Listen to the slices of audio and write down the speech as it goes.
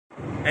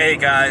Hey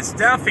guys,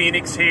 Dow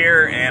Phoenix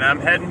here, and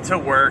I'm heading to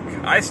work.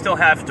 I still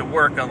have to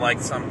work,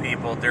 unlike some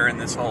people during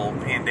this whole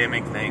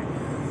pandemic thing.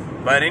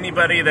 But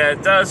anybody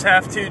that does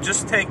have to,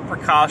 just take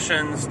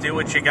precautions, do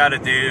what you gotta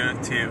do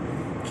to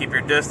keep your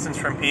distance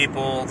from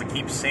people, to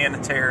keep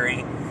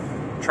sanitary.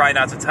 Try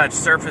not to touch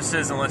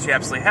surfaces unless you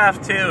absolutely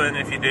have to, and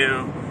if you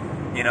do,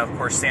 of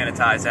course,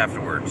 sanitize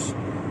afterwards.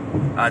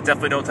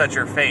 Definitely don't touch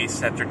your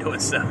face after doing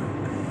so.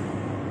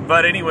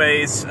 But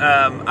anyways,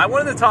 I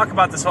wanted to talk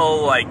about this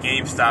whole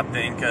GameStop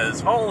thing, because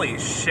holy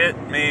shit,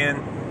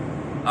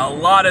 man, a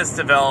lot has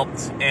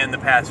developed in the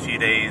past few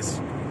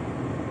days,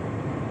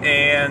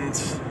 and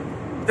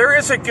there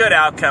is a good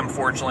outcome,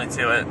 fortunately,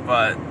 to it.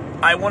 But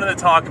I wanted to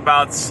talk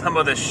about some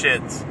of the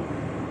shit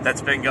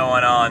that's been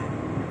going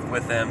on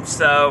with them.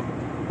 So,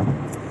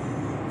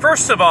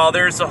 first of all,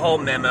 there's the whole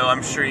memo.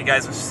 I'm sure you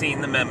guys have seen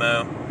the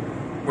memo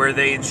where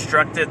they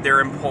instructed their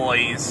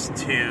employees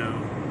to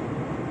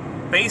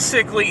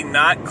basically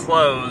not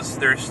close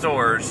their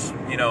stores,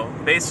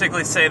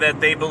 basically say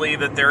that they believe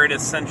that they're an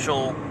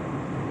essential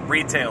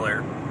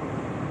retailer,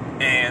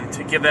 and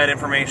to give that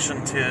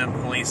information to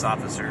police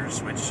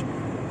officers, which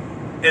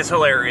is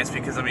hilarious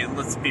because,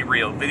 let's be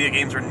real, video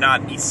games are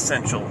not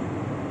essential,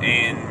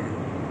 and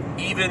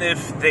even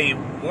if they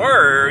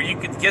were, you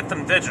could get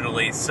them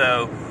digitally,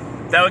 so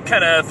that would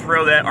kind of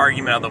throw that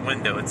argument out the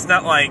window. It's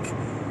not like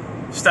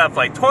stuff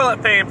like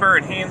toilet paper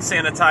and hand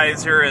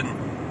sanitizer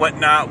and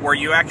whatnot, where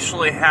you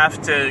actually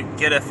have to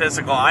get a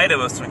physical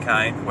item of some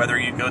kind, whether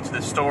you go to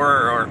the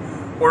store or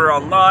order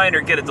online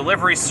or get a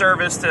delivery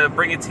service to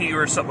bring it to you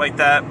or something like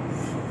that.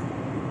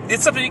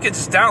 It's something you can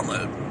just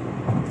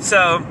download.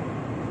 So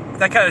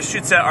that kind of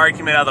shoots that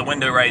argument out the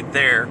window right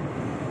there,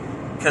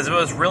 because if it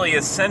was really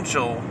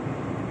essential,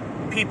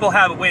 people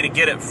have a way to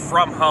get it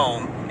from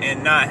home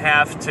and not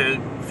have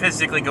to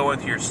physically go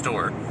into your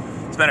store.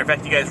 As a matter of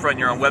fact, you guys run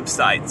your own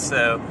website,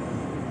 so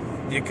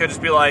you could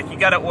just be like, you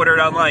got to order it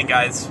online,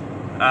 guys.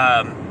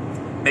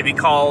 Maybe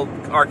call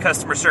our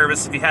customer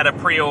service if you had a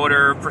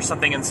pre-order for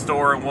something in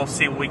store, and we'll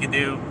see what we can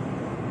do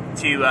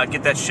to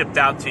get that shipped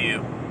out to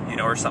you,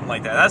 or something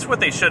like that. That's what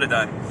they should have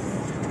done.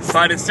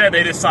 But instead,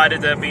 they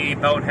decided to be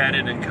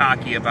boneheaded and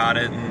cocky about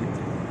it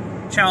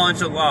and challenge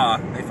the law.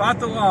 They fought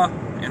the law,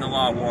 and the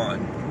law won.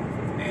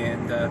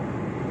 And,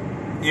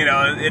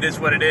 it is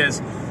what it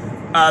is.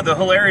 The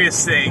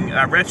hilarious thing,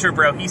 Retro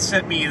Bro, he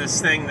sent me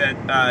this thing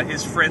that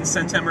his friend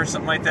sent him or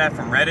something like that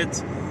from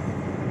Reddit,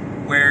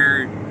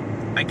 where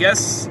I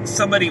guess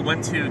somebody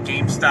went to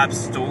GameStop's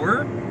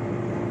store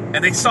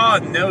and they saw a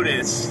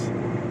notice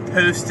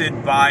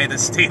posted by the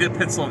state of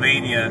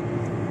Pennsylvania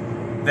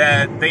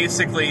that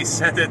basically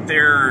said that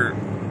their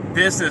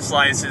business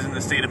license in the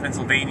state of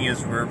Pennsylvania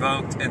is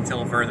revoked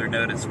until further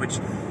notice, which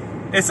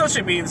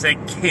essentially means they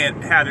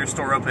can't have their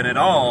store open at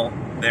all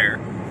there.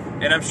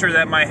 And I'm sure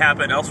that might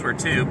happen elsewhere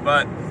too,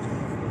 but,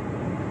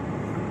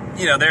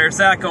 there's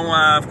that going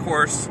on, of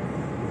course.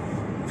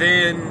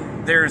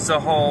 Then there's a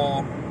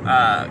whole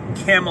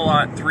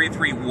Camelot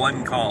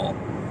 331 call,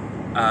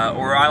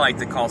 or I like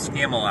to call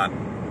Scamelot.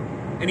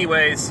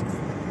 Anyways,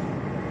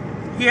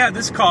 he had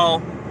this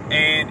call,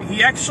 and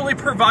he actually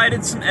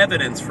provided some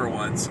evidence for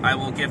once. I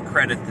will give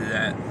credit to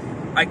that.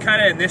 I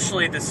kind of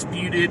initially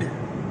disputed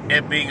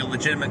it being a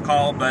legitimate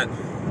call, but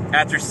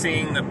after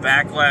seeing the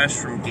backlash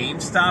from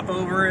GameStop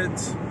over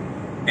it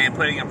and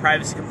putting a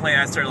privacy complaint,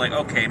 I started like,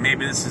 okay,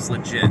 maybe this is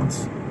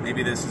legit.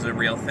 Maybe this is a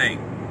real thing.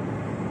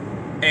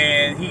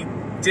 And he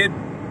did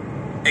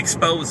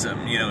expose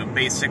him,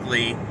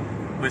 basically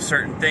with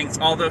certain things.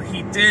 Although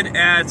he did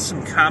add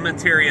some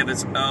commentary of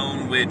his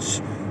own, which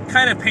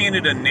kind of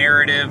painted a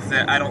narrative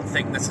that I don't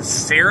think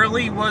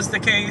necessarily was the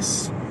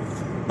case.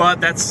 But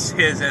that's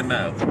his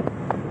MO.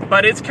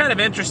 But it's kind of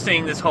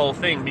interesting, this whole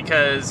thing,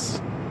 because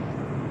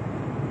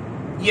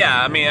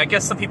yeah, I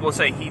guess some people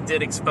say he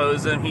did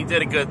expose him, he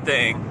did a good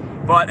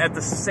thing, but at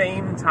the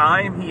same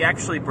time, he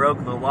actually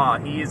broke the law.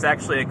 He is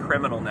actually a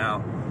criminal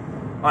now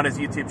on his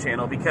YouTube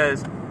channel,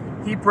 because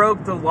he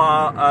broke the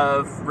law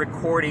of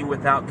recording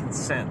without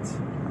consent.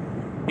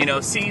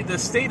 See, the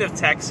state of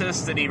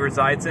Texas that he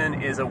resides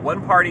in is a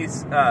one-party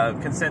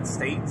consent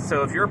state,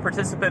 so if you're a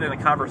participant in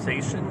a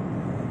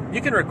conversation,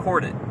 you can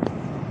record it,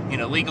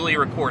 legally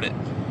record it.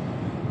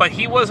 But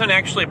he wasn't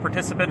actually a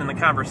participant in the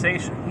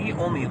conversation. He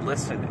only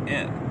listened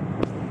in.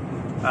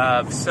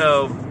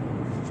 So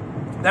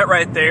that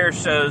right there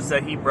shows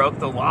that he broke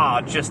the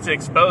law just to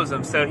expose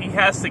him. So he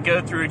has to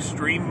go through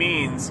extreme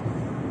means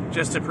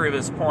just to prove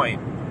his point.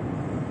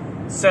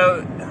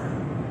 So,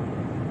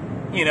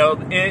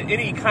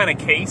 any kind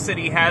of case that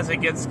he has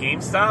against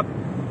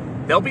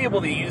GameStop, they'll be able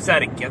to use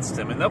that against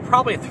him. And they'll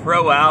probably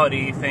throw out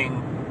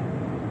anything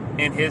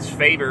in his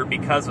favor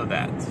because of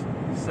that.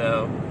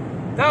 So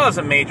that was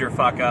a major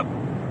fuck up,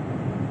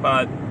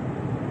 but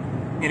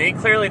he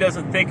clearly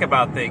doesn't think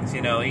about things.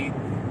 He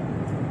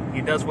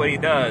does what he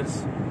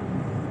does.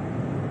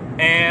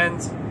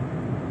 And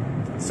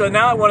so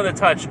now I wanted to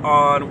touch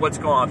on what's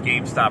going on with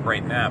GameStop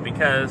right now,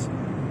 because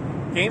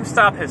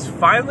GameStop has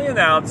finally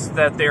announced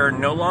that they are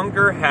no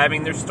longer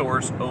having their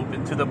stores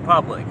open to the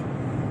public.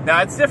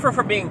 Now, it's different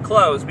from being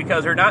closed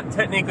because they're not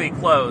technically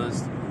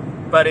closed,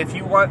 but if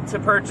you want to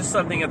purchase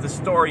something at the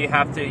store, you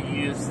have to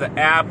use the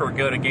app or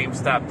go to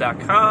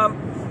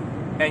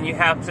Gamestop.com, and you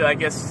have to, I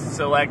guess,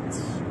 select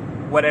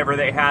whatever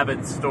they have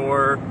in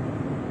store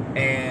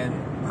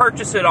and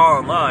purchase it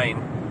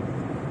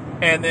online,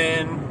 and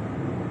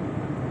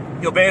then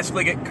you'll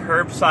basically get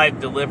curbside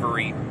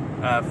delivery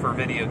for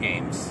video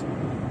games.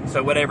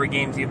 So whatever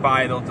games you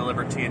buy, they'll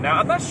deliver to you. Now,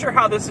 I'm not sure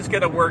how this is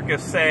going to work if,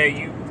 say,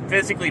 you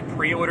physically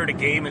pre-ordered a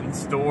game in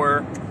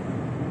store,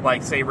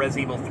 like, say,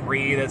 Resident Evil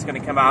 3 that's going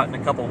to come out in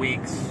a couple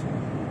weeks,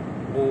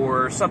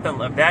 or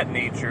something of that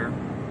nature.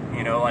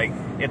 You know, like,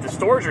 if the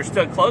stores are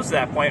still closed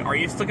at that point, are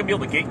you still going to be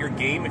able to get your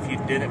game if you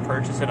didn't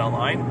purchase it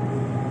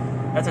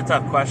online? That's a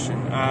tough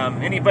question.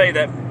 Anybody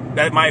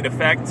that might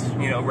affect,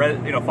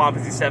 Final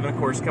Fantasy 7, of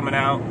course, coming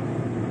out.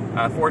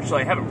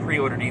 Fortunately, I haven't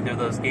pre-ordered either of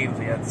those games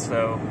yet,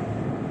 so,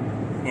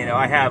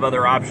 I have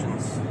other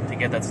options to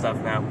get that stuff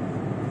now.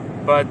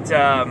 But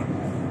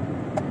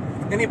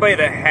anybody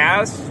that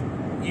has,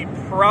 you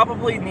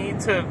probably need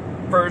to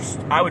first,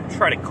 I would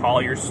try to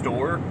call your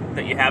store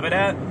that you have it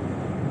at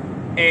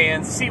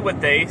and see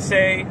what they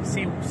say,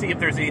 see if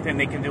there's anything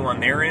they can do on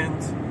their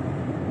end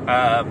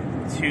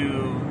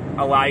to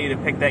allow you to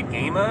pick that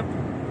game up.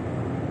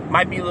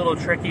 Might be a little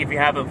tricky if you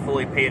haven't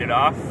fully paid it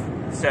off,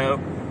 so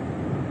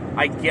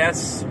I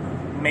guess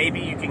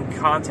maybe you can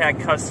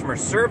contact customer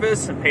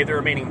service and pay the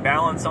remaining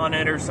balance on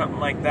it or something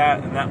like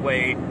that, and that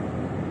way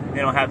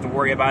they don't have to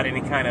worry about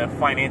any kind of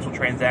financial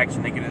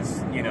transaction. They can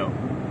just,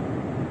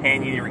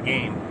 hand you your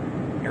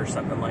game or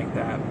something like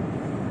that.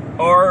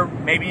 Or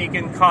maybe you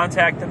can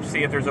contact them,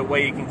 see if there's a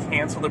way you can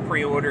cancel the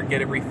pre-order,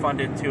 get it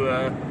refunded to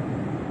a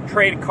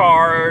trade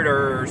card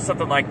or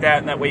something like that,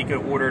 and that way you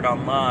can order it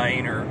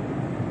online, or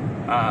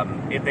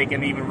if they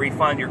can even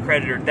refund your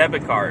credit or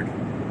debit card,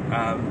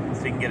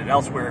 so you can get it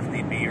elsewhere if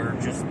need be, or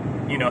just,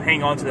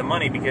 hang on to the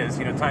money because,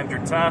 times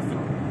are tough,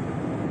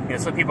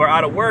 and, some people are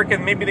out of work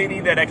and maybe they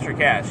need that extra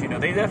cash.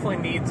 They definitely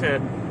need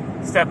to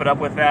step it up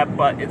with that,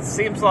 but it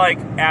seems like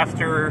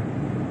after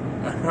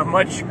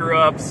much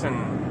screw-ups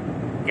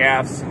and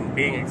gaffes and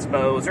being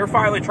exposed, they're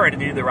finally trying to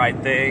do the right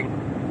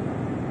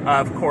thing.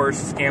 Of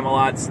course,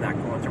 Camelot's not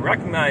going to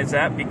recognize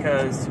that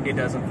because it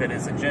doesn't fit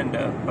his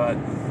agenda, but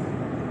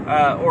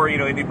or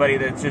anybody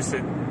that's just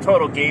a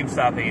total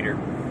GameStop hater.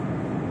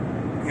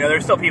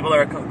 There's still people that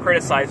are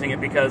criticizing it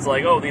because,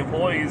 like, the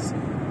employees,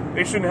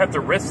 they shouldn't have to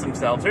risk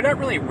themselves. They're not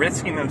really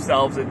risking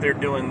themselves if they're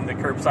doing the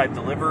curbside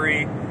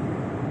delivery.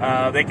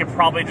 They could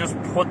probably just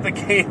put the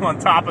game on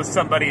top of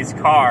somebody's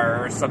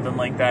car or something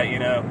like that,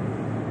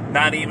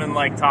 not even,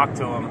 talk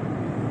to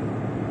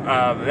them.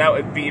 That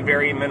would be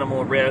very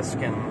minimal risk,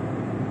 and,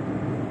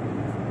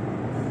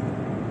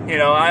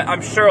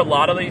 I'm sure a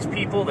lot of these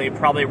people, they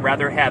probably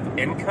rather have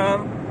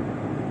income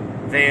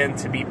than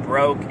to be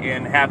broke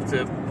and have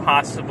to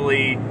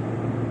possibly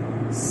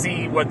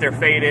see what their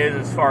fate is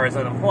as far as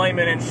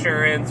unemployment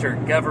insurance or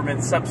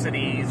government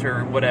subsidies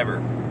or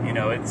whatever.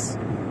 It's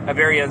a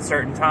very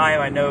uncertain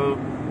time. I know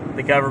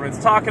the government's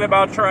talking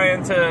about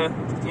trying to,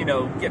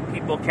 get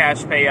people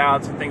cash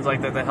payouts and things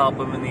like that to help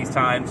them in these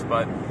times,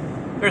 but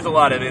there's a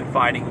lot of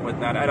infighting and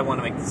whatnot. I don't want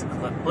to make this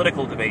a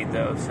political debate,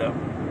 though, so.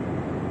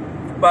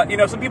 But,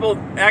 some people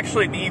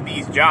actually need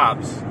these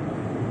jobs.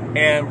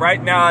 And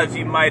right now, as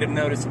you might have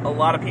noticed, a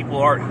lot of people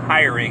aren't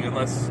hiring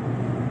unless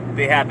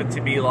they happen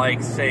to be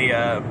like, say,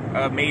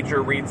 a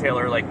major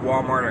retailer like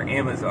Walmart or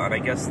Amazon. I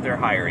guess they're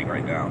hiring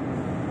right now.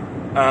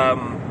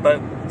 But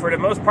for the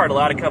most part, a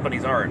lot of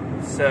companies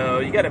aren't. So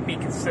you got to be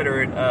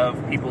considerate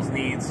of people's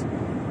needs.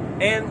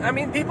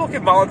 And, people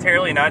can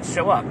voluntarily not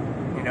show up,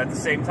 at the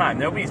same time.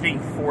 Nobody's being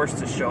forced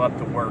to show up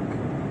to work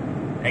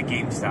at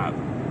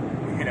GameStop.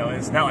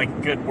 It's not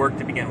like good work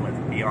to begin with,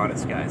 to be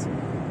honest, guys.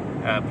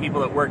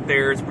 People that work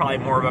there is probably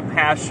more of a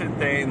passion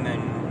thing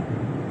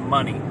than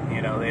money.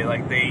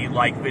 They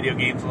like video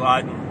games a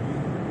lot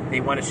and they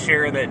want to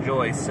share that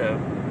joy. So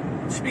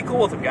just be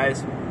cool with them,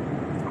 guys.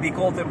 Be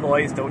cool with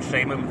employees. Don't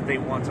shame them if they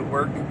want to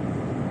work.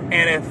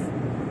 And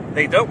if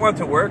they don't want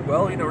to work,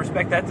 well,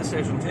 respect that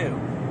decision too.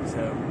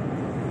 So,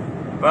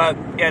 but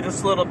yeah,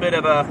 just a little bit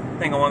of a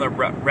thing I want to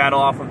rattle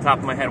off on top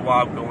of my head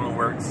while I'm going to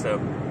work. So,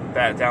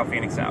 Down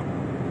Phoenix out.